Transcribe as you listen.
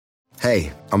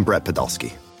Hey, I'm Brett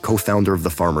Podolsky, co-founder of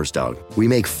The Farmer's Dog. We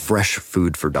make fresh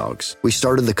food for dogs. We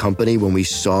started the company when we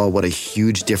saw what a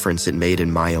huge difference it made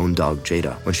in my own dog,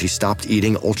 Jada, when she stopped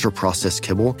eating ultra-processed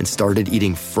kibble and started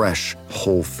eating fresh,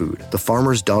 whole food. The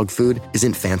Farmer's Dog food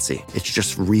isn't fancy. It's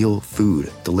just real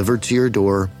food delivered to your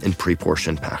door in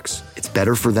pre-portioned packs. It's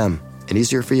better for them and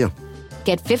easier for you.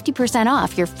 Get 50%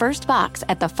 off your first box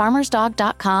at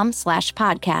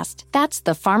thefarmersdog.com/podcast. That's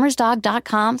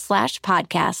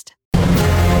thefarmersdog.com/podcast.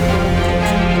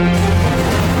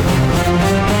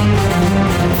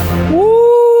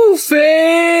 Woo!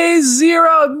 Phase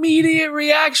Zero immediate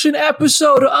reaction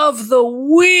episode of the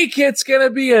week. It's going to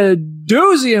be a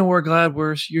doozy, and we're glad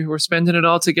we're spending it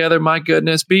all together. My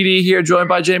goodness. BD here, joined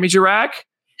by Jamie Jirak.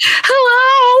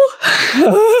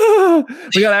 Hello!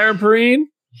 We got Aaron Perrine.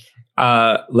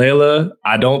 Layla,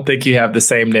 I don't think you have the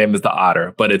same name as the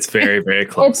otter, but it's very, very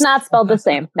close. It's not spelled the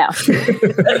same, no.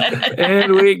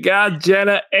 And we got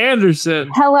Jenna Anderson.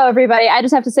 Hello, everybody. I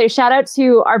just have to say shout out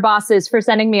to our bosses for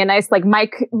sending me a nice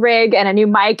mic rig and a new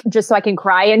mic just so I can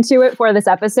cry into it for this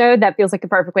episode. That feels like the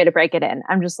perfect way to break it in.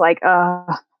 I'm just like, oh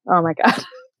my God.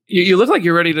 You look like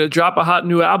you're ready to drop a hot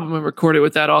new album and record it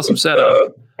with that awesome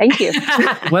setup. Thank you.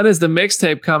 When is the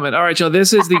mixtape coming? All right, y'all.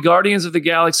 This is the Guardians of the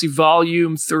Galaxy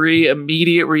Volume 3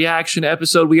 immediate reaction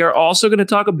episode. We are also going to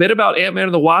talk a bit about Ant-Man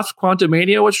and the Wasp: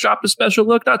 Quantumania, which dropped a special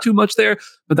look. Not too much there,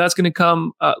 but that's going to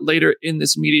come later in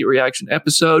this immediate reaction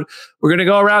episode. We're going to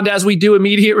go around as we do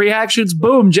immediate reactions.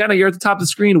 Boom. Jenna, you're at the top of the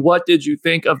screen. What did you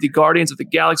think of the Guardians of the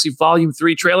Galaxy Volume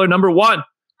 3 trailer number 1?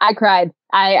 I cried.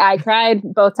 I cried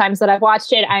both times that I've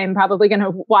watched it. I am probably going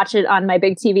to watch it on my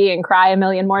big TV and cry a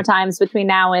million more times between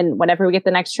now and whenever we get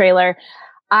the next trailer.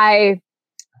 I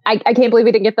can't believe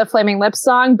we didn't get the Flaming Lips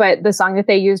song, but the song that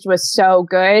they used was so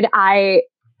good.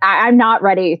 I'm not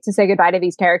ready to say goodbye to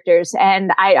these characters.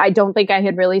 And I don't think I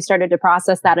had really started to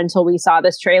process that until we saw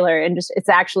this trailer. And just it's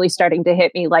actually starting to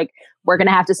hit me like we're going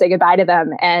to have to say goodbye to them.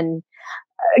 And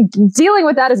dealing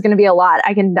with that is going to be a lot.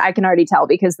 I can already tell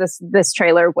because this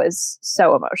trailer was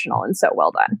so emotional and so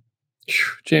well done.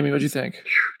 Jamie, what'd you think?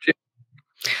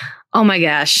 Oh my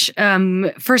gosh.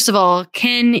 First of all,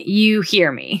 can you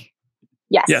hear me?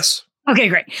 Yes. Okay,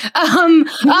 great. So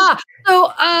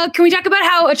can we talk about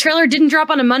how a trailer didn't drop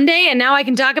on a Monday and now I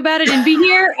can talk about it and be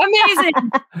here?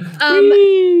 Amazing.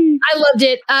 I loved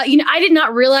it. I did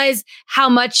not realize how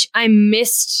much I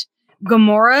missed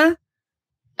Gamora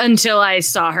until I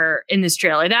saw her in this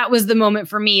trailer. That was the moment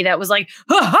for me that was like,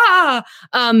 ha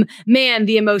ha! Man,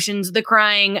 the emotions, the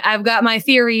crying. I've got my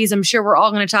theories. I'm sure we're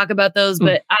all going to talk about those,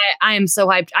 but I am so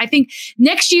hyped. I think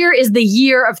next year is the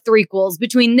year of threequels.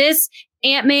 Between this,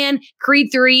 Ant-Man, Creed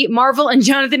 3, Marvel, and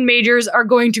Jonathan Majors are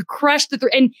going to crush the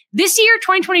three. And this year,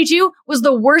 2022, was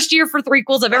the worst year for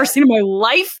threequels I've ever seen in my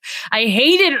life. I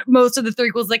hated most of the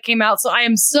threequels that came out, so I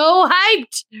am so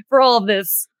hyped for all of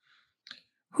this.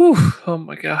 Whew. Oh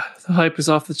my God. The hype is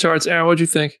off the charts. Aaron, what'd you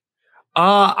think?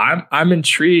 I'm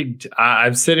intrigued.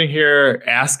 I'm sitting here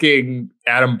asking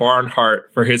Adam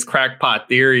Barnhart for his crackpot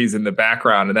theories in the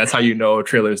background, and that's how you know a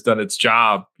trailer's done its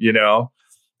job, you know?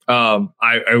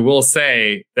 I will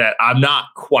say that I'm not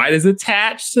quite as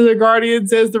attached to the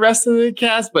Guardians as the rest of the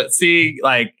cast, but seeing,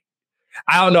 like,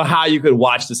 I don't know how you could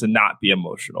watch this and not be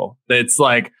emotional. It's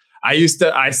like, I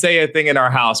say a thing in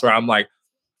our house where I'm like,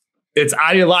 it's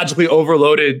ideologically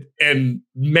overloaded and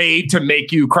made to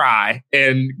make you cry.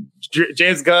 And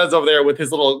James Gunn's over there with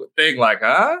his little thing like,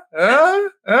 turn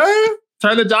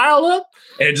the dial up,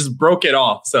 and it just broke it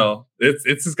off. So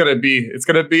it's gonna be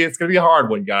a hard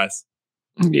one, guys.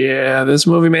 Yeah, this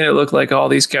movie made it look like all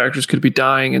these characters could be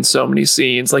dying in so many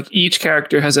scenes. Like each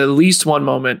character has at least one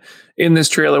moment in this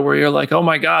trailer where you're like, oh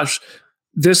my gosh,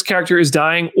 this character is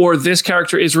dying, or this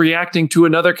character is reacting to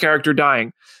another character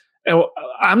dying. And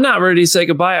I'm not ready to say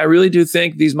goodbye. I really do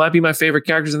think these might be my favorite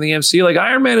characters in the MCU. Like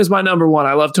Iron Man is my number one.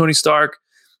 I love Tony Stark.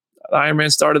 Iron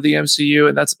Man started the MCU,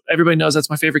 and everybody knows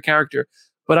that's my favorite character.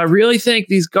 But I really think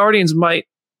these Guardians might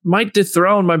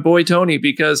dethrone my boy Tony,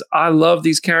 because I love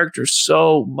these characters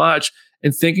so much.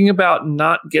 And thinking about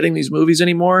not getting these movies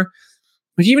anymore,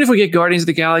 like even if we get Guardians of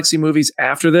the Galaxy movies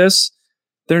after this,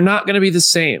 they're not going to be the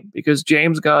same because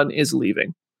James Gunn is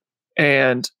leaving.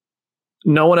 And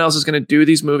no one else is going to do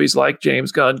these movies like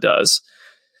James Gunn does.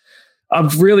 I'm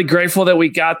really grateful that we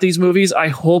got these movies. I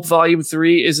hope Volume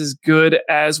 3 is as good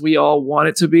as we all want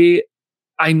it to be.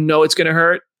 I know it's going to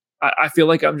hurt. I feel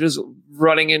like I'm just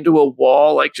running into a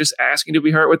wall, like just asking to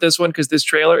be hurt with this one, because this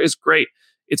trailer is great.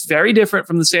 It's very different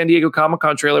from the San Diego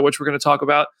Comic-Con trailer, which we're going to talk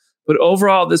about. But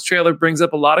overall, this trailer brings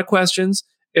up a lot of questions.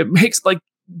 It makes, like,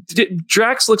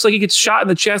 Drax looks like he gets shot in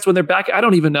the chest when they're back. I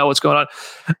don't even know what's going on.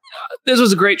 This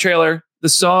was a great trailer. The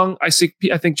song I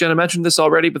think Jenna mentioned this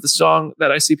already, but the song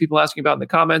that I see people asking about in the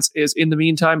comments is "In the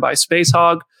Meantime" by Space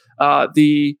Hog.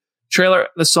 The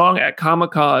song at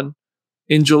Comic-Con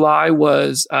in July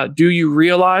was "Do You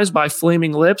Realize" by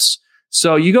Flaming Lips.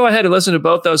 So you go ahead and listen to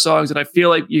both those songs, and I feel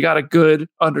like you got a good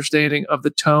understanding of the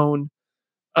tone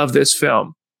of this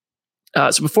film.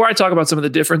 So before I talk about some of the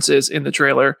differences in the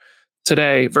trailer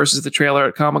today versus the trailer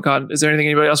at Comic-Con, is there anything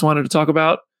anybody else wanted to talk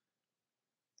about?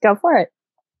 Go for it.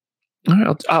 All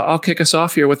right, I'll kick us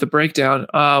off here with the breakdown.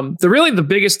 The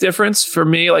biggest difference for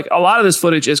me, like a lot of this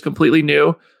footage is completely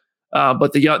new,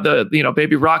 but the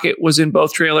Baby Rocket was in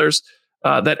both trailers.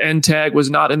 That end tag was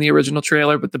not in the original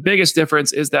trailer, but the biggest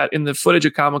difference is that in the footage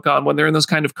of Comic-Con, when they're in those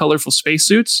kind of colorful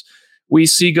spacesuits, we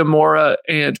see Gamora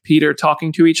and Peter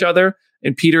talking to each other,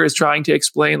 and Peter is trying to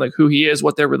explain like who he is,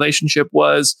 what their relationship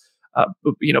was,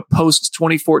 post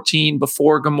 2014,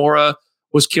 before Gamora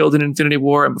was killed in Infinity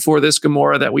War, and before this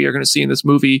Gamora that we are going to see in this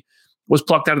movie was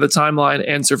plucked out of the timeline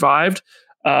and survived.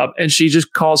 And she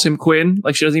just calls him Quinn,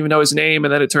 like she doesn't even know his name.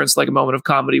 And then it turns to like a moment of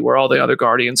comedy where all the other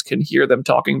Guardians can hear them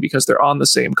talking because they're on the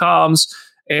same comms.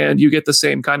 And you get the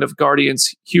same kind of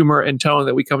Guardians humor and tone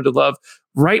that we come to love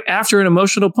right after an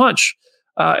emotional punch.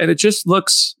 And it just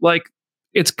looks like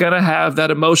it's going to have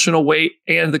that emotional weight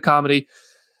and the comedy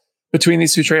between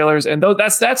these two trailers. And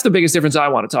that's the biggest difference I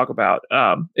want to talk about,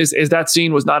 is that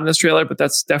scene was not in this trailer, but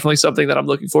that's definitely something that I'm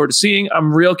looking forward to seeing.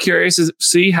 I'm real curious to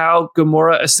see how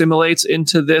Gamora assimilates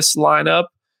into this lineup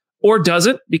or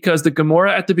doesn't, because the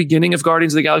Gamora at the beginning of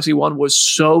Guardians of the Galaxy 1 was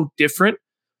so different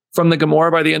from the Gamora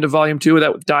by the end of Volume 2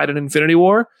 that died in Infinity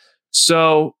War.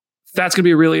 So that's going to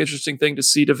be a really interesting thing to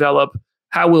see develop.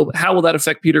 How will that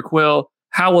affect Peter Quill?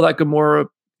 How will that Gamora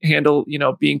handle,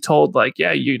 being told like,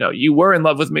 yeah, you were in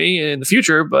love with me in the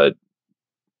future, but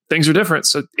things are different.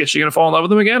 So is she going to fall in love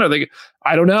with him again?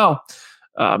 I don't know,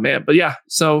 man. But yeah,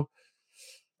 so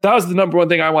that was the number one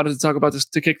thing I wanted to talk about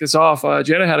to kick this off.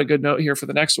 Jenna had a good note here for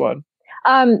the next one.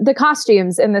 The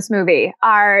costumes in this movie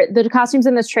the costumes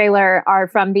in this trailer are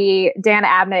from the Dan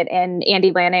Abnett and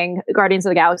Andy Lanning Guardians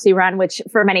of the Galaxy run, which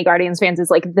for many Guardians fans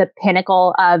is like the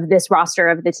pinnacle of this roster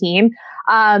of the team.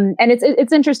 And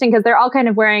it's interesting because they're all kind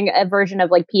of wearing a version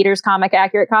of like Peter's comic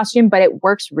accurate costume, but it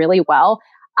works really well.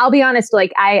 I'll be honest,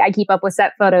 like I keep up with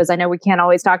set photos. I know we can't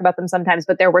always talk about them sometimes,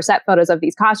 but there were set photos of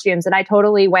these costumes, and I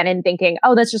totally went in thinking,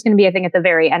 oh, that's just going to be a thing at the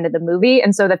very end of the movie.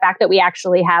 And so the fact that we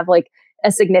actually have like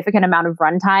a significant amount of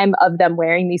runtime of them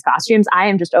wearing these costumes, I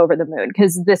am just over the moon,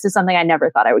 because this is something I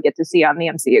never thought I would get to see on the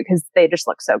MCU, because they just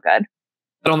look so good.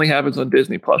 It only happens on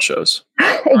Disney Plus shows.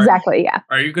 Exactly. Yeah.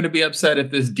 Are you going to be upset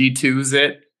if this D2's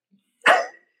it?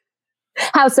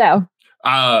 How so?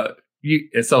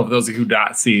 So for those of you who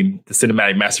not seen the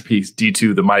cinematic masterpiece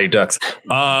D2, The Mighty Ducks,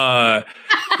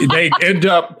 they end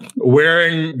up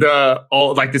wearing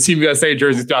the Team USA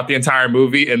jerseys throughout the entire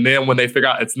movie, and then when they figure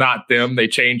out it's not them, they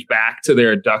change back to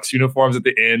their Ducks uniforms at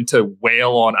the end to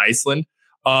wail on Iceland.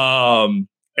 And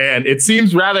it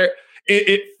seems rather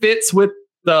it fits with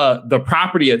the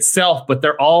property itself, but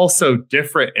they're all so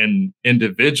different and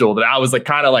individual that I was like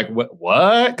kind of like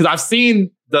what? Because I've seen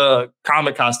the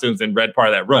comic costumes and read part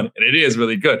of that run, and it is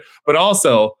really good. But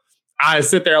also, I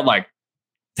sit there like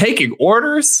taking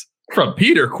orders from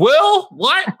Peter Quill.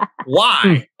 What?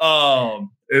 Why? So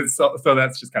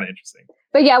that's just kind of interesting.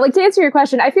 But yeah, like to answer your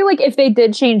question, I feel like if they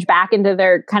did change back into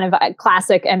their kind of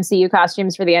classic MCU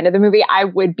costumes for the end of the movie, I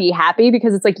would be happy,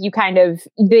 because it's like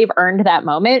they've earned that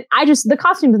moment. The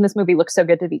costumes in this movie look so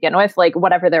good to begin with. Like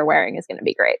whatever they're wearing is going to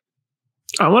be great.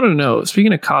 I want to know,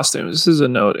 speaking of costumes, this is a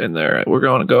note in there. We're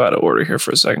going to go out of order here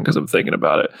for a second because I'm thinking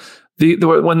about it.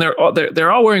 When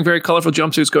they're all wearing very colorful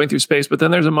jumpsuits going through space, but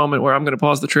then there's a moment where I'm going to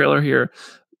pause the trailer here.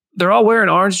 They're all wearing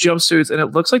orange jumpsuits, and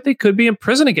it looks like they could be in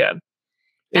prison again.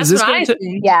 That's what I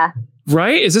think. Yeah.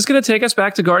 Right? Is this going to take us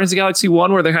back to Guardians of the Galaxy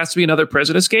 1, where there has to be another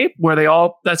prison escape, where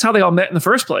that's how they all met in the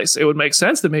first place? It would make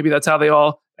sense that maybe that's how they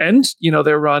all end,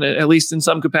 their run, at least in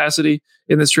some capacity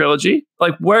in this trilogy.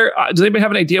 Like, where does anybody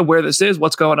have an idea where this is?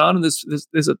 What's going on in this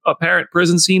apparent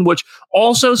prison scene, which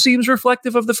also seems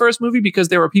reflective of the first movie because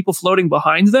there were people floating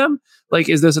behind them? Like,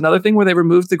 is this another thing where they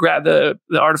removed the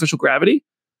artificial gravity?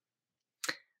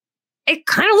 It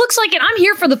kind of looks like it. I'm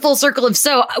here for the full circle of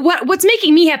so. What's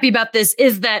making me happy about this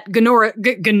is that Gamora's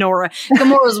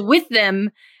with them,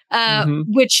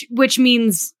 which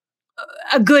means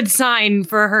a good sign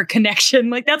for her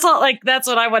connection. Like that's all. Like that's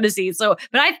what I want to see. So,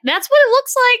 but that's what it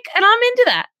looks like, and I'm into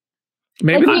that.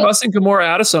 Maybe they're busting Gamora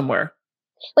out of somewhere.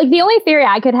 Like the only theory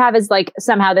I could have is like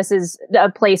somehow this is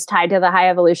a place tied to the High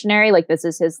Evolutionary. Like this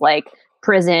is his like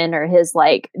prison or his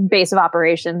like base of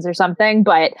operations or something.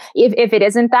 But if it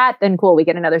isn't that, then cool, we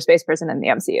get another space prison in the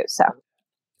MCU. So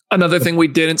Another thing we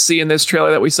didn't see in this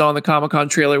trailer that we saw in the Comic-Con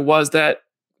trailer was that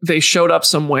they showed up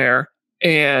somewhere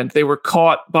and they were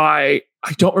caught by,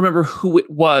 I don't remember who it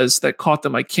was that caught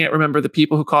them. I can't remember the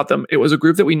people who caught them. It was a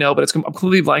group that we know, but I'm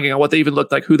completely blanking on what they even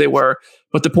looked like, who they were.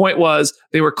 But the point was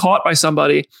they were caught by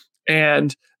somebody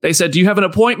and they said, "Do you have an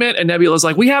appointment?" And Nebula's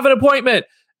like, "We have an appointment."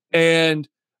 And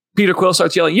Peter Quill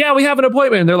starts yelling, "Yeah, we have an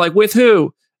appointment." And they're like, "With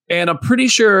who?" And I'm pretty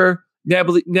sure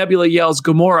Nebula yells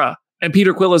Gamora. And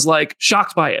Peter Quill is like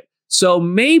shocked by it. So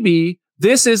maybe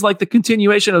this is like the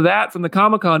continuation of that from the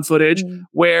Comic-Con footage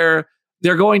where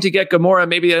they're going to get Gamora.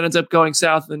 Maybe it ends up going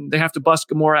south and they have to bust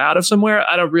Gamora out of somewhere.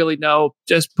 I don't really know.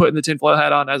 Just putting the tinfoil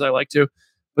hat on as I like to.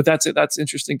 But that's it. That's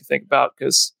interesting to think about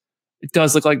because it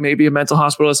does look like maybe a mental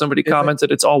hospital, as somebody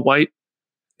commented. It's all white.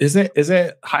 Isn't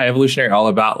High Evolutionary all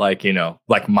about like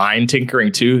mind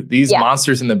tinkering too? These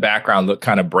monsters in the background look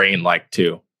kind of brain-like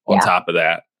too. On top of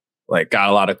that, like got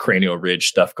a lot of cranial ridge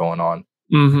stuff going on.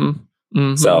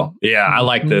 So I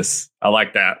like this. I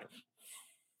like that.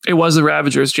 It was the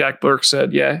Ravagers. Jack Burke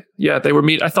said, "Yeah, they were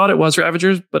I thought it was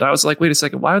Ravagers, but I was like, wait a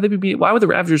second, why would the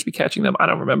Ravagers be catching them? I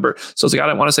don't remember. So I was like, I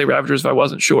didn't want to say Ravagers if I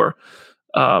wasn't sure.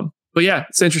 But yeah,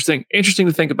 it's interesting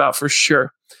to think about for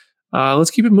sure.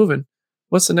 Let's keep it moving.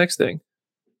 What's the next thing?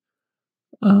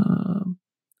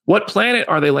 What planet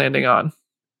are they landing on?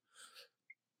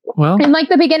 Well, in like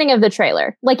the beginning of the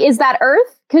trailer, like, is that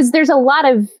Earth? Because there's a lot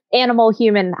of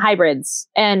animal-human hybrids,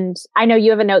 and I know you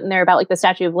have a note in there about like the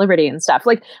Statue of Liberty and stuff.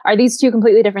 Like, are these two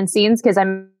completely different scenes? Because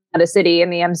I'm at a city in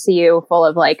the MCU full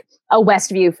of like a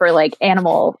Westview for like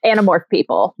animorph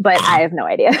people, but I have no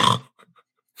idea.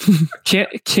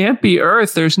 Can't be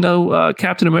Earth. There's no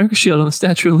Captain America shield on the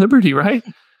Statue of Liberty, right?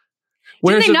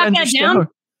 Where's Did they knock that down?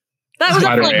 That was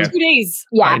up for like 2 days.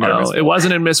 Yeah, I know. It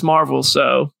wasn't in Miss Marvel,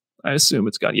 so I assume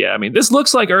it's gone. Yeah, I mean, this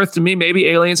looks like Earth to me. Maybe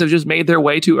aliens have just made their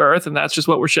way to Earth, and that's just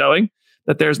what we're showing,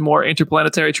 that there's more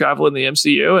interplanetary travel in the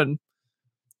MCU, and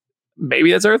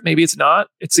maybe it's Earth, maybe it's not.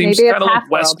 It seems kind of like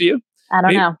Westview. I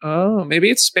don't know. Oh,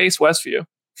 maybe it's Space Westview.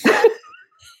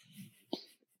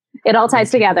 It all ties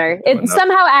together.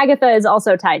 Somehow Agatha is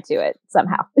also tied to it,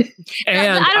 somehow.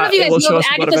 And I don't know if you guys know, but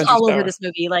Agatha's all over this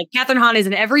movie. Like, Catherine Hahn is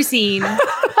in every scene.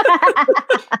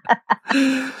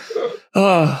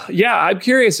 Yeah, I'm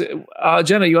curious.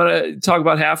 Jenna, you want to talk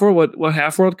about Half-World? What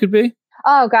Half-World could be?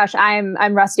 Oh gosh, I'm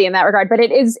rusty in that regard, but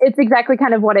it's exactly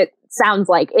kind of what it sounds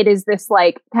like. It is this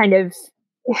like kind of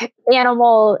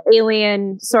animal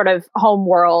alien sort of home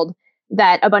world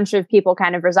that a bunch of people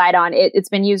kind of reside on. It's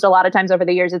been used a lot of times over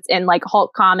the years. It's in like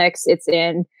Hulk comics. It's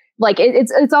in like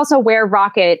it's also where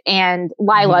Rocket and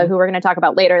Lila, who we're going to talk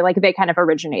about later, like they kind of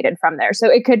originated from there. So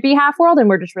it could be Half-World, and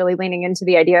we're just really leaning into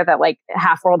the idea that like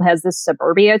Half-World has this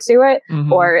suburbia to it,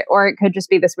 or it could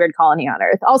just be this weird colony on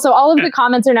Earth. Also, all of the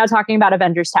comments are now talking about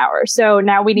Avengers Tower, so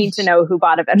now we need to know who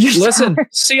bought Avengers Tower.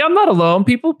 See, I'm not alone.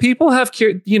 People have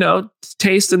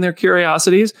taste in their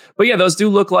curiosities, but yeah, those do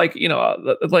look like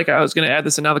like I was going to add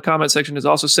this, and now the comment section is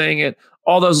also saying it.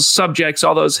 All those subjects,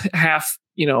 all those half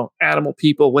animal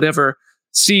people, whatever,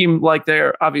 seem like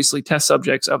they're obviously test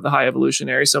subjects of the High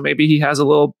Evolutionary. So maybe he has a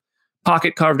little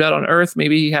pocket carved out on Earth.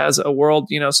 Maybe he has a world,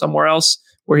 somewhere else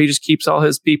where he just keeps all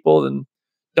his people and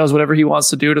does whatever he wants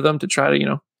to do to them to try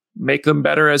to, make them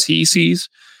better as he sees.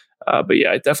 But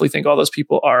yeah, I definitely think all those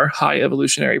people are High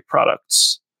Evolutionary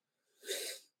products.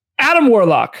 Adam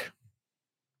Warlock.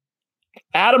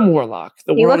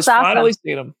 The world has finally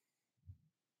seen him.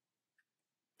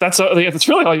 That's really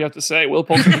all you have to say. Will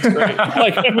Poulter is great.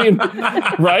 Like, I mean,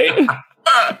 right?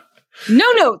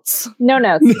 No notes.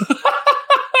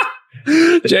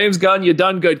 James Gunn, you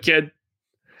done good, kid.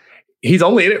 He's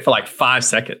only in it for like 5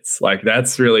 seconds. Like,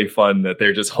 that's really fun that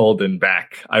they're just holding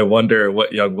back. I wonder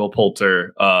what young Will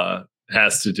Poulter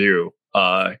has to do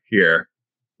here.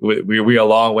 We're a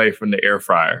long way from the air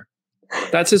fryer.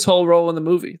 That's his whole role in the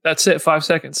movie. That's it. 5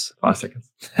 seconds. 5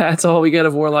 seconds. That's all we get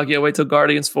of Warlock. Yeah, wait till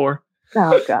Guardians 4.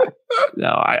 Oh God.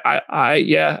 No,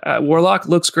 Warlock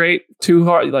looks great. Too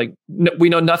hard. Like, we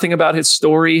know nothing about his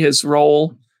story, his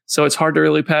role, so it's hard to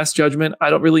really pass judgment. I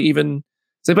don't really even.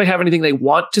 Does anybody have anything they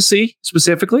want to see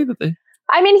specifically that they?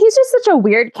 I mean, he's just such a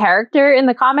weird character in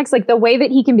the comics. Like, the way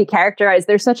that he can be characterized,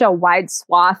 there's such a wide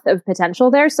swath of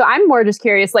potential there. So I'm more just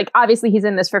curious. Like, obviously, he's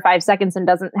in this for 5 seconds and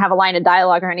doesn't have a line of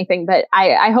dialogue or anything. But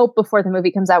I hope before the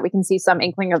movie comes out, we can see some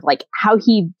inkling of like how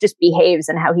he just behaves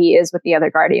and how he is with the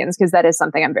other Guardians, because that is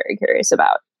something I'm very curious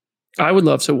about. I would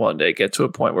love to one day get to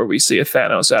a point where we see a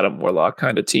Thanos Adam Warlock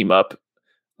kind of team up,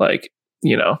 like,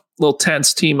 little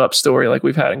tense team up story like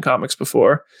we've had in comics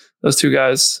before. Those two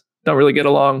guys don't really get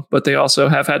along, but they also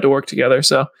have had to work together.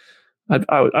 So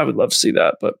I would love to see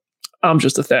that, but I'm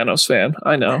just a Thanos fan.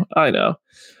 I know.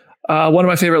 One of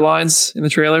my favorite lines in the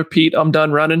trailer, Pete, I'm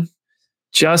done running.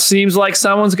 Just seems like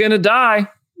someone's going to die.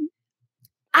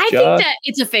 I think that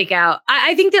it's a fake out.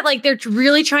 I think that like they're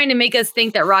really trying to make us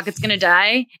think that Rocket's going to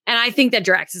die. And I think that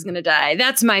Drax is going to die.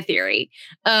 That's my theory.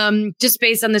 Just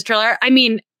based on this trailer. I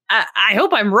mean, I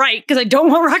hope I'm right because I don't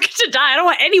want Rocket to die. I don't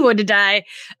want anyone to die.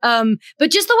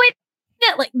 But just the way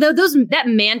that like that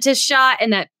Mantis shot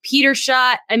and that Peter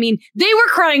shot, I mean, they were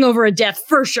crying over a death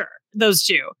for sure. Those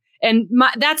two. And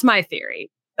that's my theory.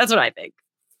 That's what I think.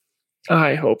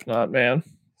 I hope not, man.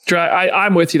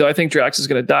 I'm with you, though. I think Drax is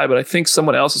going to die, but I think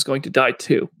someone else is going to die,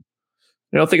 too.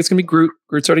 I don't think it's going to be Groot.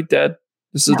 Groot's already dead.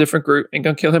 This is a different Groot. Ain't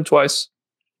going to kill him twice.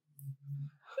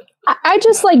 I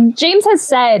just like James has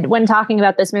said when talking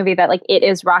about this movie that like it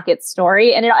is Rocket's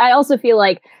story. And I also feel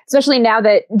like, especially now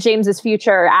that James's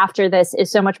future after this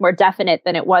is so much more definite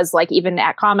than it was like even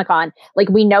at Comic-Con, like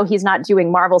we know he's not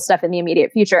doing Marvel stuff in the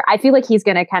immediate future. I feel like he's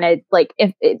going to kind of like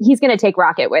he's going to take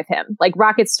Rocket with him. Like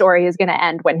Rocket's story is going to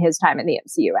end when his time in the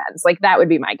MCU ends. Like that would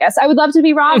be my guess. I would love to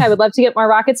be wrong. I would love to get more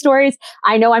Rocket stories.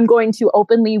 I know I'm going to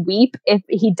openly weep if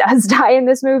he does die in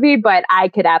this movie, but I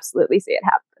could absolutely see it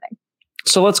happening.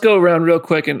 So let's go around real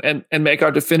quick and make our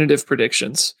definitive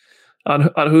predictions on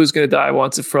who's going to die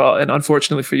once and for all. And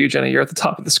unfortunately for you, Jenny, you're at the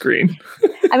top of the screen.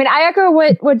 I mean, I echo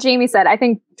what Jamie said. I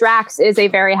think Drax is a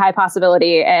very high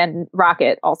possibility and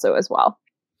Rocket also as well.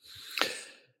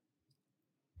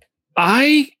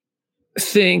 I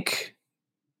think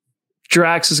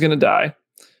Drax is going to die.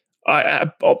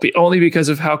 Only because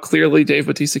of how clearly Dave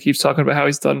Bautista keeps talking about how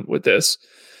he's done with this.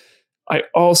 I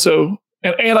also...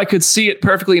 And I could see it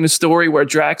perfectly in a story where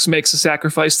Drax makes a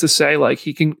sacrifice to say, like,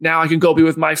 I can go be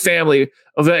with my family,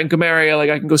 Yvette and Gamera,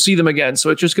 like I can go see them again. So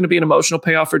it's just going to be an emotional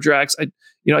payoff for Drax. I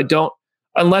don't,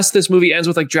 unless this movie ends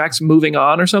with like Drax moving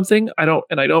on or something.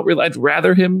 I'd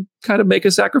rather him kind of make a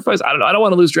sacrifice. I don't know. I don't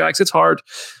want to lose Drax. It's hard,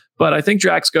 but I think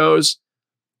Drax goes.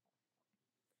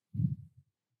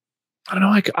 I don't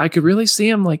know. I could really see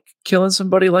him like killing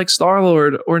somebody like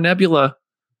Star-Lord or Nebula.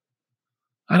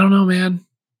 I don't know, man.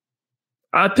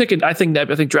 I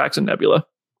think Drax and Nebula.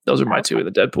 Those are my two in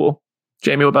the Deadpool.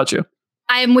 Jamie, what about you?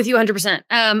 I am with you 100%.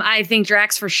 I think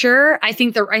Drax for sure. I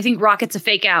think Rocket's a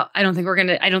fake out. I don't think we're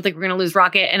gonna lose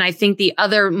Rocket. And I think the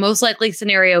other most likely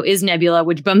scenario is Nebula,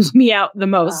 which bums me out the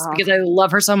most because I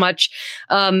love her so much.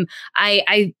 I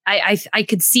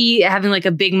could see having like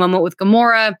a big moment with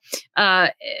Gamora.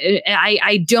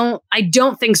 I don't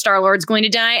think Star-Lord's going to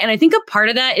die, and I think a part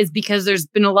of that is because there's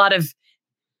been a lot of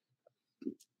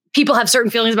people have certain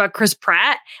feelings about Chris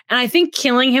Pratt, and I think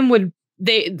killing him I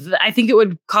think it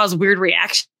would cause weird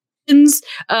reactions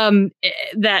that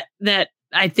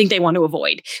I think they want to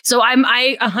avoid. So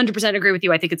I 100% agree with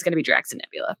you. I think it's going to be Drax and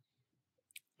Nebula.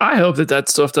 I hope that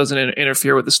stuff doesn't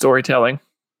interfere with the storytelling.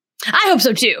 I hope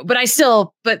so too, but I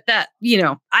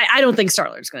don't think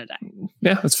Star-Lord's going to die.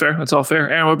 Yeah, that's fair. That's all fair.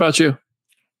 Aaron, what about you?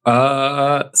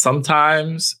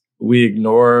 Sometimes we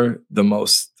ignore the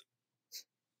most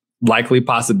likely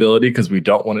possibility because we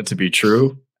don't want it to be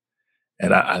true.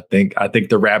 And I think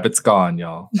the rabbit's gone,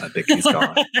 y'all. I think he's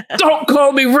gone. Don't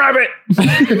call me Rabbit.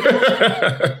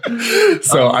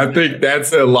 So I think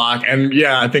that's a lock. And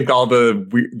yeah, I think all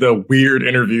the weird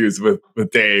interviews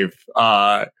with Dave,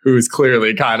 who's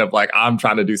clearly kind of like, I'm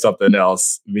trying to do something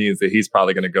else, means that he's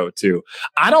probably going to go too.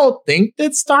 I don't think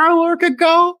that Star-Lord could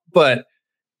go, but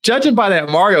judging by that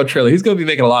Mario trailer, he's going to be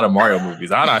making a lot of Mario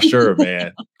movies. I'm not sure,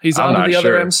 man. He's on to the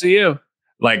other MCU.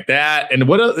 Like that. And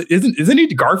what else, isn't he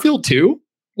Garfield too?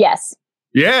 Yes.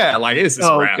 Yeah, like it's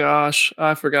just rap. Gosh,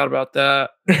 I forgot about that.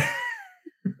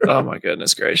 Oh my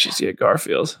goodness gracious. Yeah,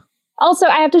 Garfield. Also,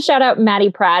 I have to shout out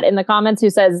Maddie Pratt in the comments who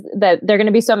says that they're going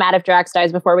to be so mad if Drax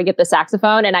dies before we get the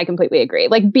saxophone. And I completely agree.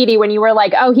 Like BD, when you were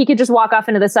like, oh, he could just walk off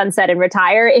into the sunset and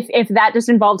retire. If that just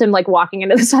involved him like walking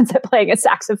into the sunset playing a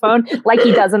saxophone like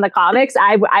he does in the comics,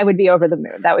 I would be over the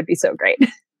moon. That would be so great.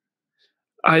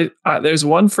 There's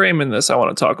one frame in this I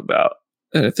want to talk about.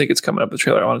 And I think it's coming up in the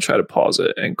trailer. I want to try to pause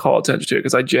it and call attention to it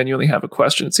because I genuinely have a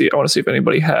question. I want to see if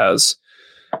anybody has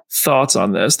thoughts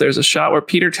on this. There's a shot where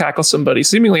Peter tackles somebody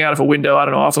seemingly out of a window, I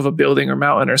don't know, off of a building or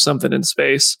mountain or something in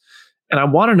space. And I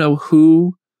want to know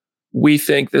who we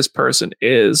think this person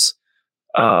is.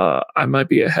 I might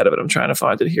be ahead of it. I'm trying to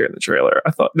find it here in the trailer.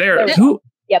 I thought who?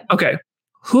 Yep. Okay.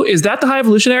 Who is that? The High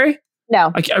Evolutionary?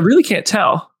 No, I really can't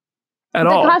tell at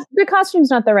all. The costume's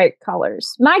not the right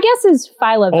colors. My guess is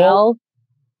Phyla Vell,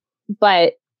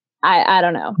 but I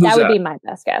don't know. That would be my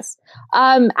best guess.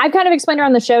 I've kind of explained her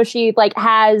on the show. She like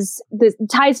has the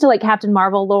ties to like Captain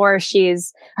Marvel lore.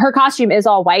 Her costume is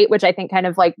all white, which I think kind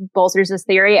of like bolsters this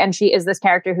theory. And she is this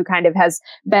character who kind of has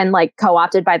been like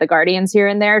co-opted by the Guardians here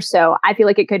and there. So I feel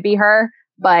like it could be her,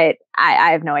 but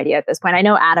I have no idea at this point. I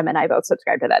know Adam and I both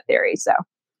subscribe to that theory. So.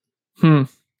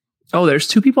 Oh, there's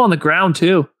 2 people on the ground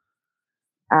too.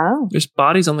 Oh. There's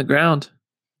bodies on the ground.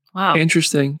 Wow.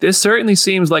 Interesting. This certainly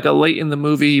seems like a late in the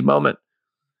movie moment.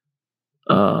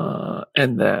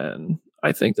 And then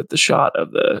I think that the shot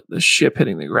of the ship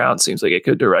hitting the ground seems like it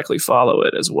could directly follow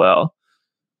it as well.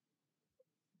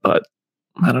 But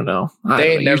I don't know.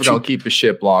 They ain't never gonna keep a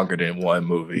ship longer than one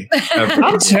movie.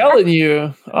 I'm telling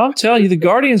you, the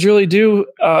Guardians really do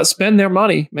spend their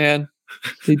money, man.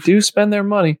 They do spend their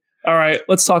money. All right,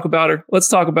 let's talk about her.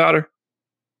 Lila,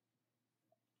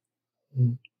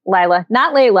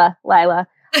 not Layla, Lila.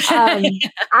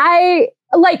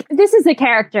 This is a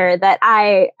character that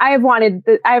I've wanted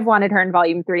her in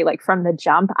Volume 3, like from the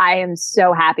jump. I am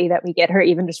so happy that we get her,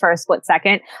 even just for a split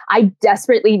second. I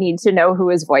desperately need to know who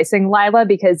is voicing Lila,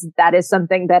 because that is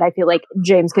something that I feel like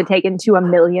James could take into a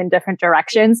million different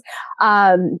directions.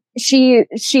 She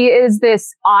is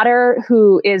this otter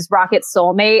who is Rocket's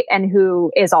soulmate and who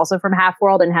is also from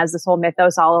Half-World and has this whole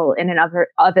mythos all in and of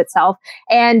itself.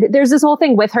 And there's this whole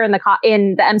thing with her in the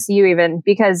MCU even,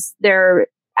 because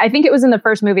I think it was in the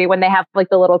first movie when they have like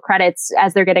the little credits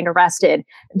as they're getting arrested.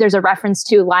 There's a reference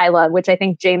to Lila, which I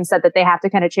think James said that they have to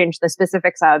kind of change the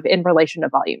specifics of in relation to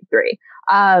Volume 3.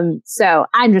 So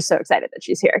I'm just so excited that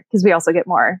she's here, because we also get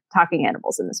more talking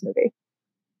animals in this movie.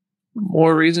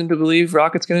 More reason to believe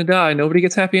Rocket's going to die. Nobody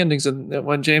gets happy endings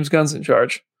when James Gunn's in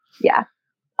charge. Yeah.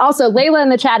 Also, Layla in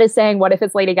the chat is saying, what if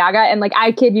it's Lady Gaga? And like,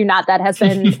 I kid you not, that has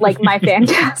been like my fan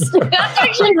cast. That's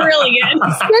actually really good.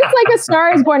 Since like A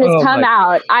Star Is Born has come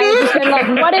out, I've just been like,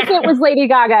 what if it was Lady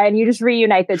Gaga and you just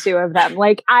reunite the two of them?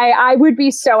 Like, I would be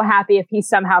so happy if he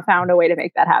somehow found a way to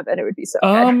make that happen. It would be so good.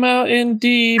 I'm out in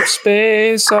deep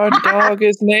space. Our dog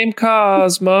is named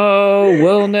Cosmo.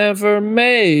 We'll never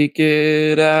make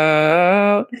it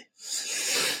out.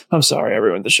 I'm sorry, I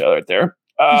ruined the show right there.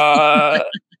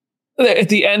 At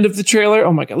the end of the trailer,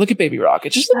 oh my God, look at Baby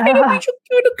Rocket. Just look at him.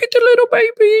 Look at the little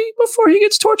baby before he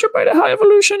gets tortured by the High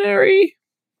Evolutionary.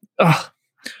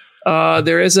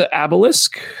 There is an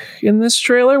obelisk in this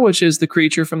trailer, which is the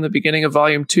creature from the beginning of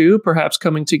Volume 2, perhaps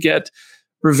coming to get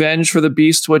revenge for the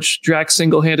beast which Drax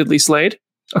single-handedly slayed,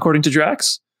 according to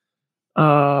Drax.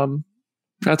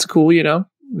 That's cool,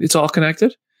 it's all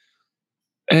connected.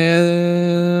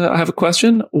 And I have a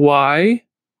question. Why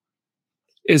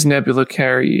is Nebula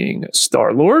carrying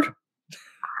Star-Lord?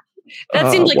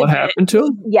 That seems like what happened to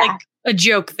him? Yeah. Like a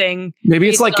joke thing. Maybe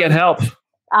it's like Get Help.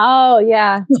 Oh,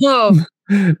 yeah. Oh.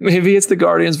 Maybe it's the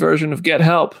Guardians version of Get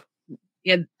Help.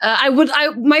 Yeah.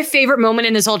 My favorite moment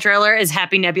in this whole trailer is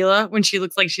Happy Nebula, when she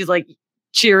looks like she's like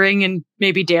cheering and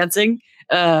maybe dancing.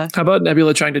 How about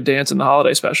Nebula trying to dance in the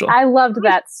holiday special? I loved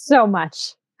that so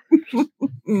much.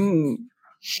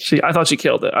 I thought she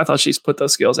killed it. I thought she's put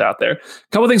those skills out there. A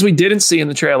couple of things we didn't see in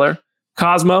the trailer.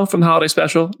 Cosmo from the holiday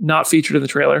special, not featured in the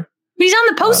trailer. He's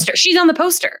on the poster. She's on the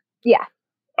poster. Yeah.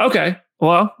 Okay.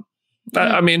 Well,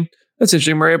 I mean, that's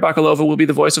interesting. Maria Bakalova will be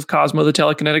the voice of Cosmo, the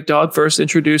telekinetic dog, first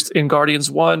introduced in Guardians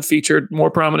 1, featured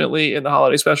more prominently in the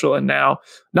holiday special, and now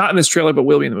not in this trailer, but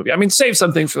will be in the movie. I mean, save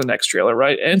some things for the next trailer,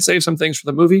 right? And save some things for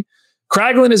the movie.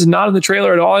 Kraglin is not in the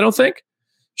trailer at all, I don't think.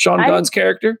 Sean Gunn's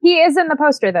character. He is in the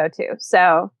poster, though, too.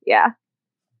 So, yeah.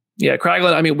 Yeah,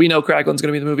 Kraglin. I mean, we know Kraglin's going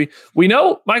to be in the movie. We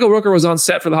know Michael Rooker was on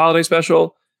set for the holiday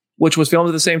special, which was filmed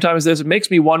at the same time as this. It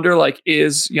makes me wonder, like,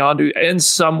 is Yondu in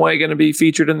some way going to be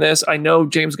featured in this? I know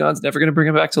James Gunn's never going to bring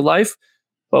him back to life,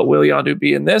 but will Yondu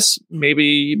be in this?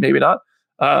 Maybe, maybe not.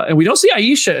 And we don't see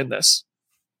Aisha in this.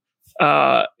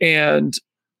 And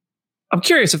I'm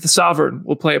curious if the Sovereign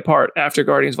will play a part after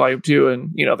Guardians Volume 2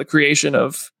 and, the creation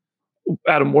of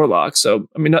Adam Warlock. So,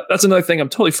 I mean, that's another thing I'm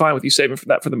totally fine with you saving for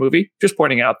that for the movie. Just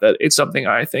pointing out that it's something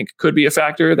I think could be a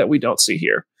factor that we don't see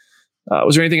here.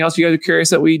 Was there anything else you guys are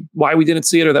curious why we didn't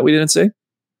see it or that we didn't see?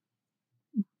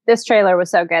 This trailer was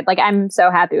so good. Like, I'm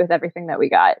so happy with everything that we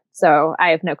got. So I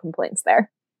have no complaints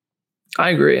there.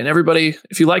 I agree. And everybody,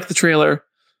 if you like the trailer,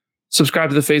 subscribe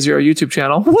to the Phase Zero YouTube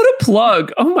channel. What a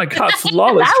plug. Oh my God.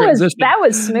 Flawless transition. That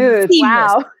was smooth.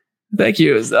 Wow. Thank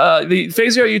you. The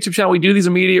Phase Zero YouTube channel, we do these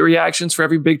immediate reactions for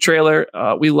every big trailer.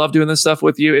 We love doing this stuff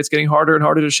with you. It's getting harder and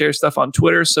harder to share stuff on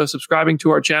Twitter. So subscribing to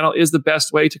our channel is the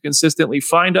best way to consistently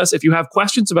find us. If you have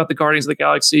questions about the Guardians of the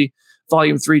Galaxy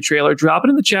Volume 3 trailer, drop it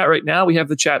in the chat right now. We have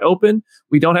the chat open.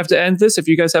 We don't have to end this. If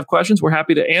you guys have questions, we're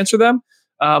happy to answer them.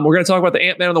 We're going to talk about the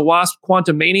Ant-Man and the Wasp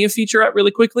Quantumania featurette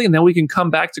really quickly, and then we can come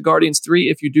back to Guardians 3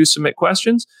 if you do submit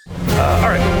questions. All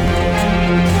right.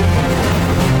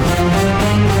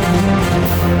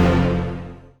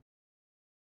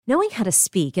 Knowing how to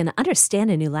speak and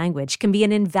understand a new language can be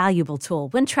an invaluable tool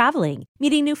when traveling,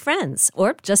 meeting new friends,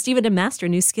 or just even to master a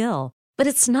new skill. But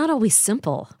it's not always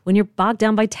simple when you're bogged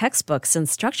down by textbooks and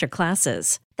structured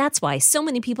classes. That's why so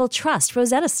many people trust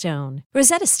Rosetta Stone.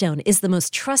 Rosetta Stone is the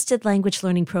most trusted language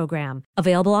learning program,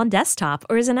 available on desktop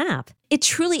or as an app. It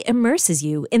truly immerses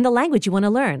you in the language you want to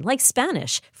learn, like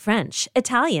Spanish, French,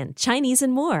 Italian, Chinese,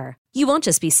 and more. You won't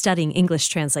just be studying English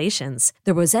translations.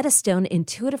 The Rosetta Stone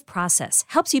intuitive process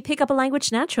helps you pick up a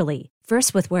language naturally,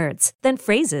 first with words, then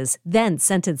phrases, then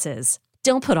sentences.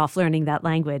 Don't put off learning that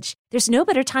language. There's no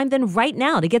better time than right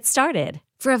now to get started.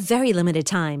 For a very limited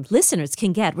time, listeners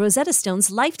can get Rosetta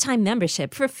Stone's lifetime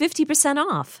membership for 50%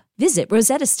 off. Visit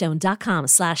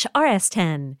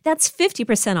rosettastone.com/rs10. That's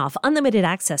 50% off unlimited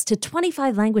access to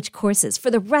 25 language courses for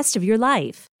the rest of your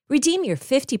life. Redeem your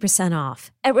 50%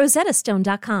 off at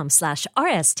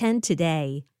rosettastone.com/rs10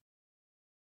 today.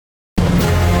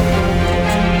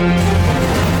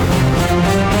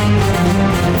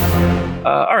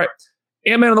 All right.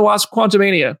 Ant-Man and the Wasp: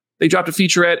 Quantumania. They dropped a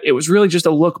featurette. It was really just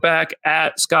a look back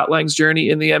at Scott Lang's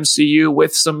journey in the MCU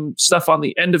with some stuff on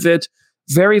the end of it.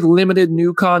 Very limited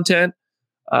new content.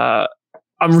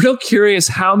 I'm real curious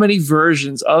how many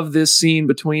versions of this scene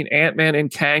between Ant-Man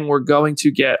and Kang we're going to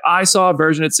get. I saw a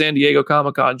version at San Diego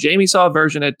Comic-Con. Jamie saw a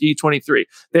version at D23.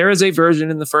 There is a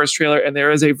version in the first trailer, and there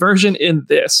is a version in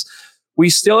this. We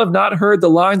still have not heard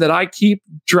the line that I keep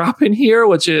dropping here,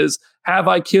 which is, have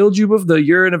I killed you before?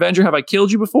 You're an Avenger. Have I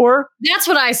killed you before? That's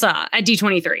what I saw at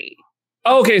D23.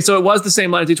 Okay, so it was the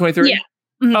same line at D23? Yeah.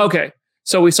 Mm-hmm. Okay,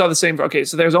 so we saw the same. Okay,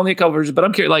 so there's only a couple versions, but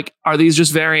I'm curious, like, are these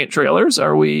just variant trailers?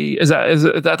 Is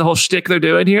that the whole shtick they're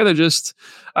doing here? They're just,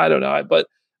 I don't know. But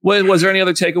was there any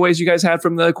other takeaways you guys had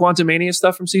from the Quantumania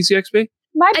stuff from CCXP?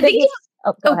 Go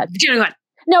ahead. Jenna, go ahead.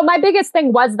 No, my biggest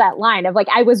thing was that line of like,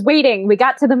 I was waiting. We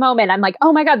got to the moment. I'm like,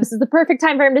 oh my God, this is the perfect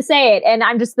time for him to say it. And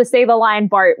I'm just the say the line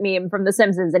Bart meme from The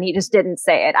Simpsons. And he just didn't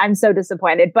say it. I'm so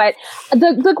disappointed. But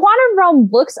the quantum realm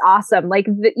looks awesome. Like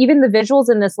even the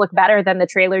visuals in this look better than the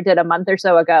trailer did a month or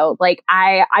so ago. Like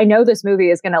I know this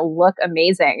movie is going to look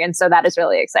amazing. And so that is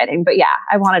really exciting. But yeah,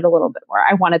 I wanted a little bit more.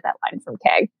 I wanted that line from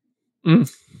Kang.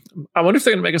 I wonder if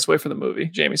they're going to make us wait for the movie.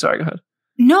 Jamie, sorry, go ahead.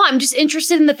 No, I'm just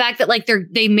interested in the fact that like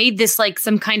they made this like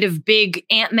some kind of big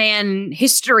Ant-Man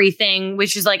history thing,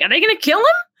 which is like, are they going to kill him?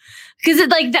 Because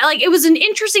it like that, like it was an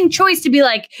interesting choice to be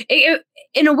like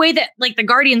in a way that like the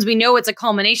Guardians, we know it's a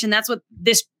culmination. That's what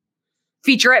this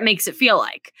featurette makes it feel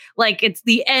like it's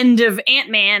the end of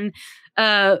Ant-Man.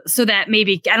 So that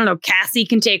maybe, I don't know, Cassie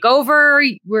can take over.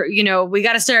 We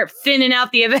got to start thinning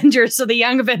out the Avengers so the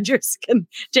young Avengers can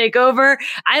take over.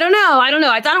 I don't know.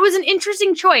 I thought it was an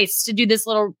interesting choice to do this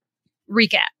little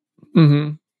recap.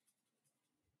 Mm-hmm.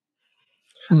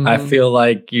 I feel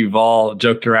like you've all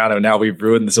joked around and now we've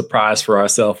ruined the surprise for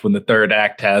ourselves when the third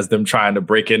act has them trying to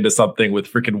break into something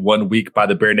with freaking 1 week by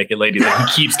the Bare Naked Ladies. And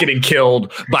he keeps getting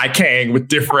killed by Kang with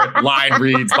different line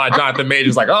reads by Jonathan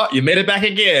Majors. Like, oh, you made it back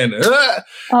again.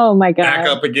 Oh my God. Back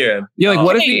up again. Yeah, like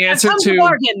what if the answer to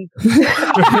yeah,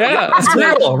 it's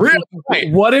real.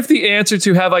 What if the answer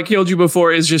to have I killed you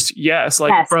before is just yes,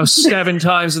 like yes. Bro, 7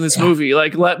 times in this movie.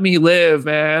 Like, let me live,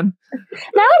 man.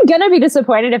 Now I'm gonna be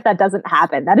disappointed if that doesn't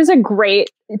happen. That is a great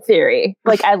theory.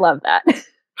 Like, I love that.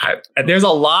 There's a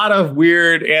lot of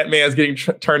weird Ant-Man's getting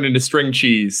turned into string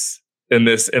cheese in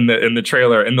the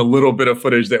trailer, and the little bit of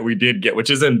footage that we did get, which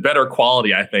is in better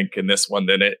quality, I think, in this one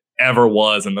than it ever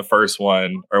was in the first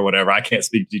one or whatever. I can't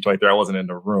speak to D23. I wasn't in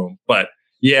the room, but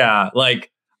yeah,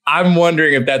 like I'm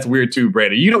wondering if that's weird too,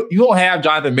 Brady. You don't have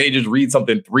Jonathan Majors read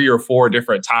something 3 or 4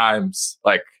 different times,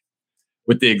 like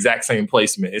with the exact same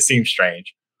placement. It seems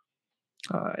strange.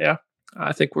 Yeah,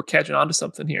 I think we're catching on to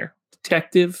something here.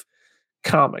 Detective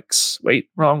Comics. Wait,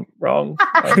 wrong.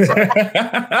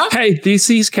 Hey,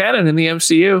 DC's canon in the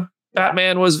MCU.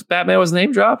 Batman was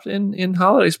name dropped in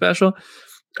Holiday Special.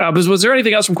 But was there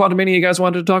anything else from Quantumania you guys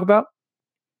wanted to talk about?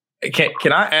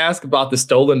 Can I ask about the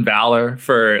stolen valor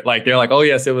for like, they're like, oh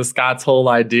yes, it was Scott's whole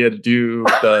idea to do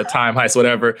the time heist,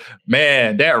 whatever.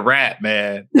 Man, that rat,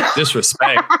 man,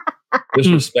 disrespect.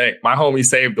 My homie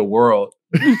saved the world.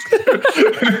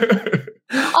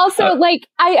 Also, like,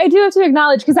 I do have to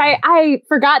acknowledge, because I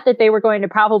forgot that they were going to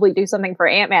probably do something for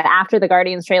Ant-Man after the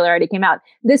Guardians trailer already came out.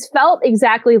 This felt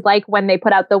exactly like when they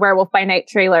put out the Werewolf by Night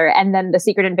trailer and then the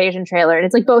Secret Invasion trailer. And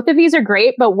it's like, both of these are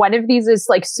great, but one of these is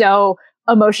like so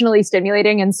emotionally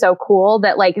stimulating and so cool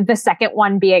that like the second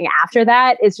one being after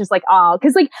that is just like, oh,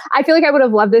 because like I feel like I would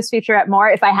have loved this featurette more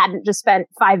if I hadn't just spent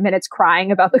 5 minutes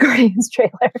crying about the Guardians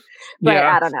trailer. But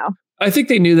yeah. I don't know. I think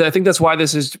they knew that. I think that's why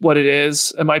this is what it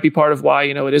is. It might be part of why,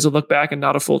 it is a look back and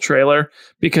not a full trailer,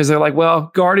 because they're like,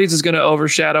 well, Guardians is going to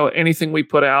overshadow anything we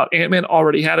put out. Ant-Man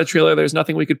already had a trailer. There's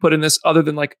nothing we could put in this other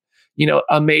than like,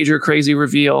 a major crazy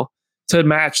reveal to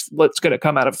match what's going to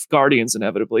come out of Guardians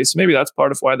inevitably. So maybe that's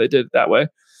part of why they did it that way.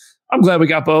 I'm glad we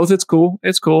got both. It's cool.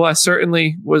 I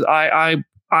certainly was.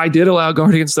 I did allow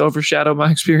Guardians to overshadow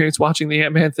my experience watching the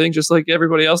Ant-Man thing, just like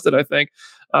everybody else did, I think.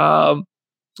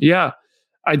 Yeah.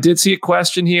 I did see a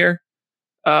question here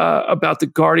about the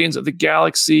Guardians of the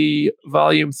Galaxy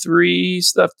Volume 3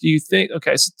 stuff. Do you think...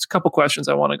 Okay, so it's a couple questions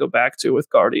I want to go back to with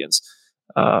Guardians.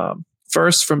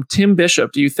 First, from Tim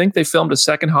Bishop, do you think they filmed a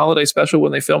second holiday special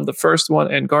when they filmed the first one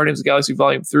and Guardians of the Galaxy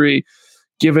Volume 3,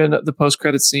 given the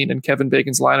post-credit scene and Kevin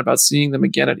Bacon's line about seeing them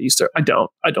again at Easter? I don't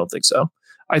think so.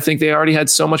 I think they already had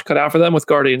so much cut out for them with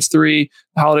Guardians 3,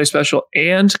 the holiday special,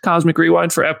 and Cosmic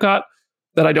Rewind for Epcot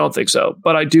that I don't think so.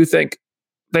 But I do think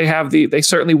they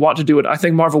certainly want to do it. I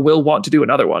think Marvel will want to do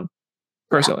another one,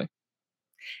 personally.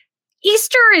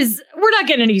 Easter we're not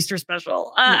getting an Easter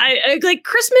special. I like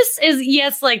Christmas is,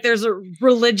 yes, like there's a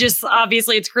religious,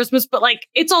 obviously it's Christmas, but like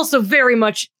it's also very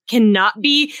much cannot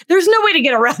be. There's no way to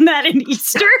get around that in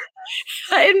Easter.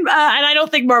 and I don't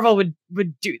think Marvel would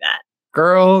do that.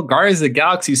 Girl, Guardians of the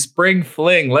Galaxy Spring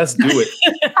Fling. Let's do it.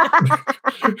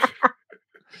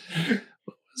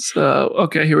 So,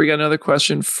 okay, here we got another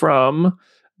question from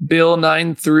Bill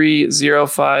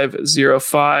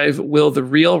 930505. Will the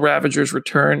real Ravagers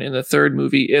return in the third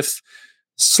movie if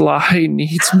Sly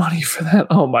needs money for that?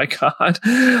 Oh my God.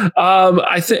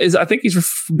 I think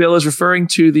Bill is referring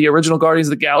to the original Guardians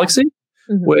of the Galaxy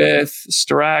with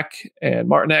Starak and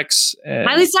Martin X and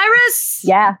Miley Cyrus.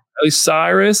 Yeah. Miley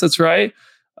Cyrus. That's right.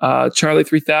 Charlie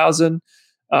 3000.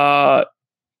 I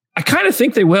kind of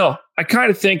think they will. I kind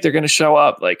of think they're going to show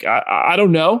up. Like, I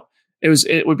don't know.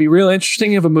 It would be real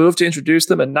interesting of a move to introduce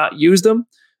them and not use them.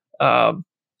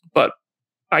 But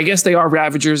I guess they are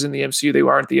Ravagers in the MCU. They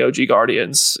aren't the OG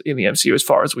Guardians in the MCU as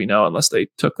far as we know, unless they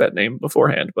took that name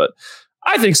beforehand. But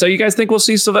I think so. You guys think we'll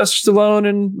see Sylvester Stallone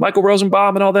and Michael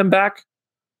Rosenbaum and all them back?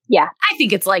 Yeah. I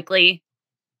think it's likely.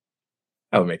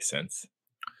 That would make sense.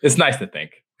 It's nice to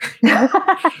think.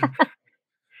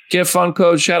 Get Fun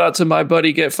Code. Shout out to my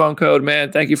buddy Get Fun Code, man.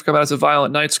 Thank you for coming out to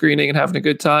Violent Night screening and having a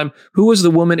good time. Who was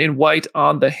the woman in white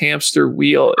on the hamster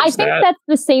wheel? I think that's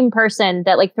the same person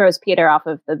that like throws Peter off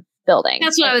of the building.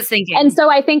 That's what I was thinking. And so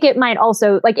I think it might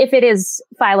also, like, if it is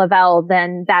Phyla Vell,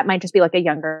 then that might just be like a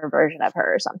younger version of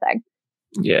her or something.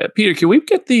 Yeah. Peter, can we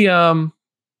get the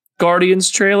Guardians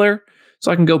trailer so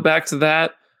I can go back to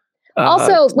that?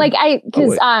 Also,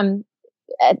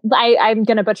 I'm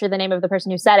going to butcher the name of the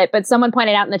person who said it, but someone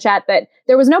pointed out in the chat that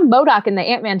there was no MODOK in the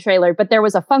Ant-Man trailer, but there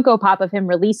was a Funko Pop of him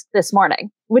released this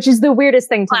morning, which is the weirdest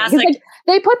thing to me. 'Cause, like,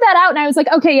 they put that out and I was like,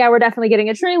 okay, yeah, we're definitely getting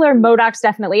a trailer. MODOK's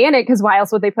definitely in it, because why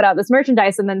else would they put out this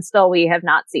merchandise? And then still we have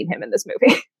not seen him in this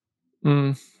movie.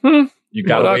 Mm-hmm. You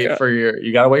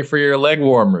gotta wait for your leg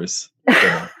warmers.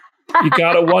 You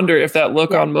gotta wonder if that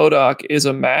look on MODOK is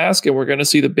a mask and we're gonna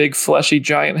see the big fleshy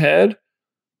giant head,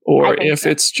 or if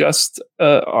it's just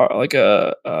an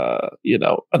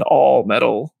all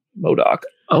metal MODOK.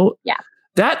 Oh yeah.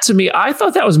 That to me, I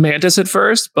thought that was Mantis at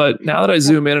first, but now that I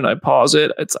zoom in and I pause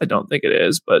it, I don't think it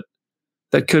is, but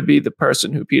that could be the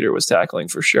person who Peter was tackling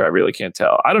for sure. I really can't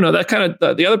tell. I don't know. That kind of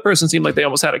the other person seemed like they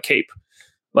almost had a cape,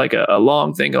 like a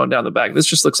long thing going down the back. This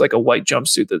just looks like a white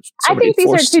jumpsuit. I think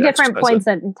these are two different points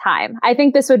in time. I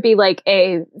think this would be like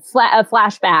a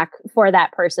flashback for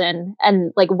that person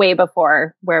and like way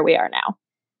before where we are now.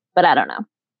 But I don't know.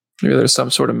 Maybe there's some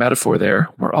sort of metaphor there.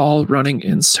 We're all running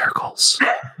in circles.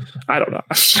 I don't know.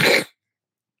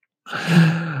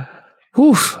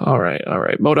 Oof. All right.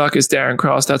 MODOK is Darren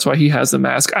Cross. That's why he has the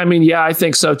mask. I mean, yeah, I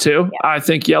think so too. Yeah. I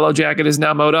think Yellow Jacket is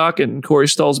now MODOK and Corey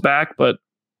Stoll's back, but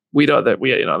we know that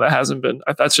that hasn't been.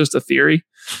 That's just a theory.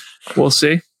 We'll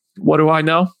see. What do I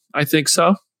know? I think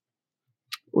so.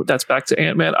 That's back to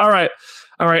Ant-Man. All right.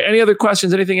 Any other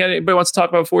questions? Anything anybody wants to talk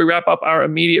about before we wrap up our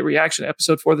immediate reaction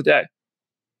episode for the day?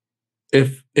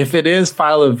 If it is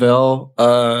Phyla Vell,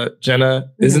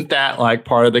 Jenna, isn't that like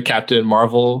part of the Captain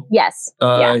Marvel? Yes.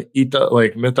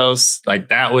 Mythos? Like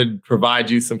that would provide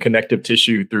you some connective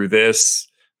tissue through this,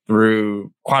 through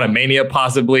Quantumania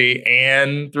possibly,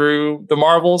 and through the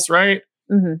Marvels, right?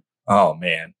 Mm-hmm. Oh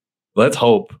man, let's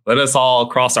hope. Let us all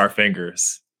cross our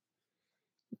fingers.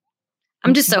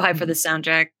 I'm just so hyped for the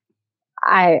soundtrack.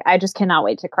 I just cannot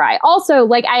wait to cry. Also,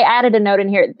 like, I added a note in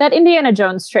here that Indiana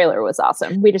Jones trailer was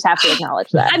awesome. We just have to acknowledge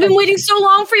that. I've been waiting so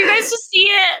long for you guys to see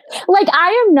it. Like,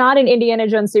 I am not an Indiana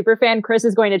Jones super fan. Chris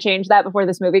is going to change that before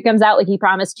this movie comes out. Like, he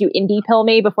promised to indie pill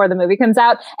me before the movie comes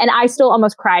out. And I still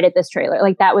almost cried at this trailer.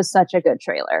 Like, that was such a good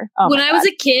trailer. Oh when I was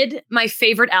a kid, my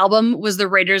favorite album was the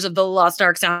Raiders of the Lost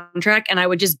Ark soundtrack. And I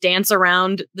would just dance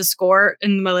around the score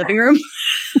in my living room.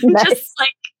 Nice. Just like,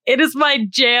 it is my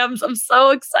jams. I'm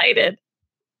so excited.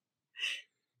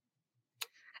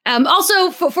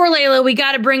 Also, for Layla, we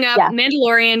got to bring up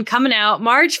Mandalorian coming out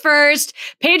March 1st.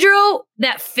 Pedro,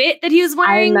 that fit that he was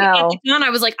wearing at the con, I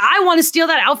was like, I want to steal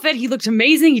that outfit. He looked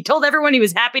amazing. He told everyone he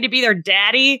was happy to be their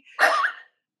daddy.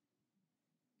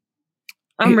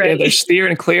 I'm ready. Yeah, they're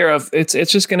steering clear of it's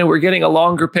just we're getting a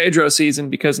longer Pedro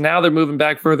season because now they're moving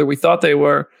back further. We thought they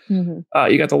were.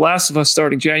 Mm-hmm. You got The Last of Us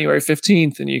starting January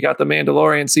 15th, and you got The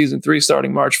Mandalorian season 3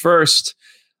 starting March 1st.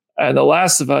 And The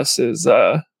Last of Us is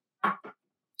I'm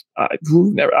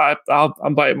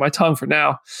biting my tongue for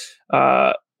now.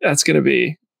 That's going to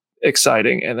be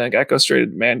exciting. And then Echo Straight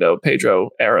Mando Pedro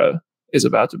era is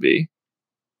about to be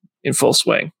in full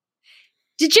swing.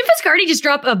 Did Jim Viscardi just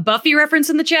drop a Buffy reference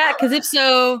in the chat? Because if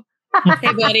so,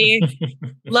 hey, buddy.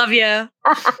 Love you.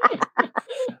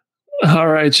 All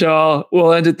right, y'all.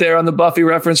 We'll end it there on the Buffy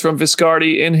reference from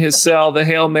Viscardi in his cell, the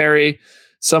Hail Mary.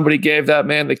 Somebody gave that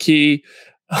man the key.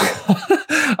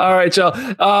 All right,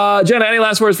 y'all. Jenna, any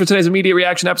last words for today's immediate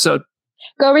reaction episode?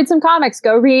 Go read some comics.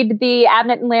 Go read the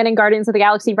Abnett and Lanning Guardians of the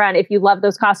Galaxy run if you love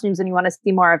those costumes and you want to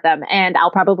see more of them. And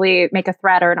I'll probably make a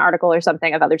thread or an article or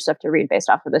something of other stuff to read based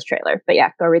off of this trailer. But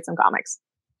yeah, go read some comics.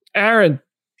 Aaron.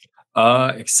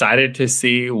 Excited to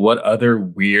see what other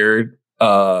weird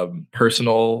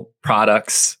personal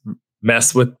products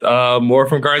mess with more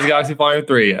from Guardians of the Galaxy Volume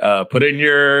 3. Put in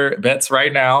your bets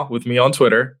right now with me on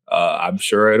Twitter. I'm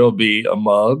sure it'll be a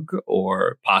mug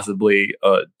or possibly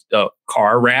a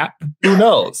car wrap. Who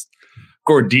knows?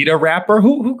 Gordita wrapper?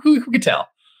 Who could tell?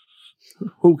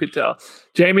 Who could tell?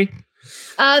 Jamie?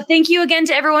 Thank you again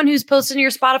to everyone who's posting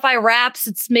your Spotify wraps.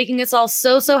 It's making us all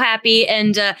so happy.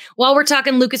 And while we're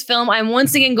talking Lucasfilm, I'm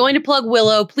once again going to plug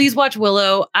Willow. Please watch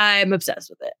Willow. I'm obsessed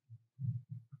with it.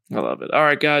 I love it. All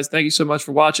right, guys. Thank you so much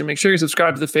for watching. Make sure you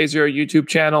subscribe to the Phase Zero YouTube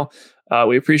channel.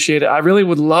 We appreciate it. I really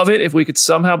would love it if we could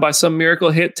somehow, by some miracle,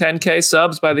 hit 10K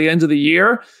subs by the end of the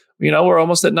year. You know, we're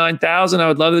almost at 9,000. I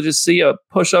would love to just see a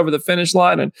push over the finish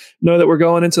line and know that we're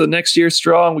going into the next year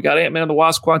strong. We got Ant-Man and the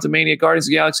Wasp, Quantumania, Guardians of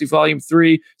the Galaxy Volume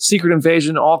 3, Secret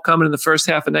Invasion, all coming in the first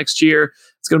half of next year.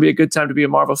 It's going to be a good time to be a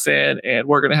Marvel fan, and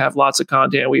we're going to have lots of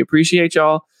content. We appreciate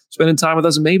y'all spending time with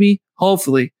us, and maybe,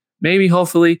 hopefully,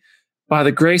 by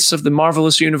the grace of the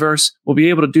marvelous universe, we'll be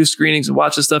able to do screenings and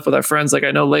watch this stuff with our friends. Like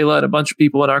I know Layla and a bunch of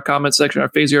people in our comment section, our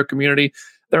Phase Zero community,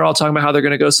 they're all talking about how they're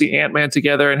going to go see Ant-Man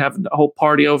together and have a whole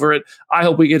party over it. I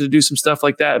hope we get to do some stuff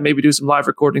like that and maybe do some live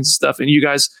recordings and stuff. And you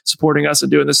guys supporting us and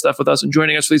doing this stuff with us and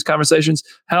joining us for these conversations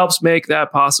helps make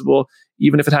that possible.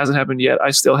 Even if it hasn't happened yet,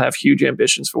 I still have huge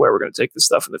ambitions for where we're going to take this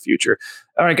stuff in the future.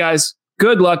 All right, guys,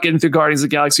 good luck getting through Guardians of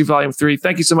the Galaxy Volume 3.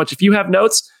 Thank you so much. If you have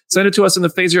notes, send it to us in the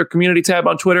Phase Zero community tab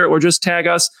on Twitter, or just tag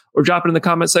us or drop it in the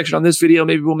comment section on this video.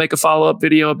 Maybe we'll make a follow-up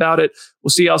video about it. We'll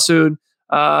see y'all soon.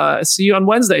 See you on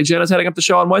Wednesday. Jenna's heading up the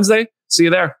show on Wednesday. See you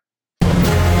there.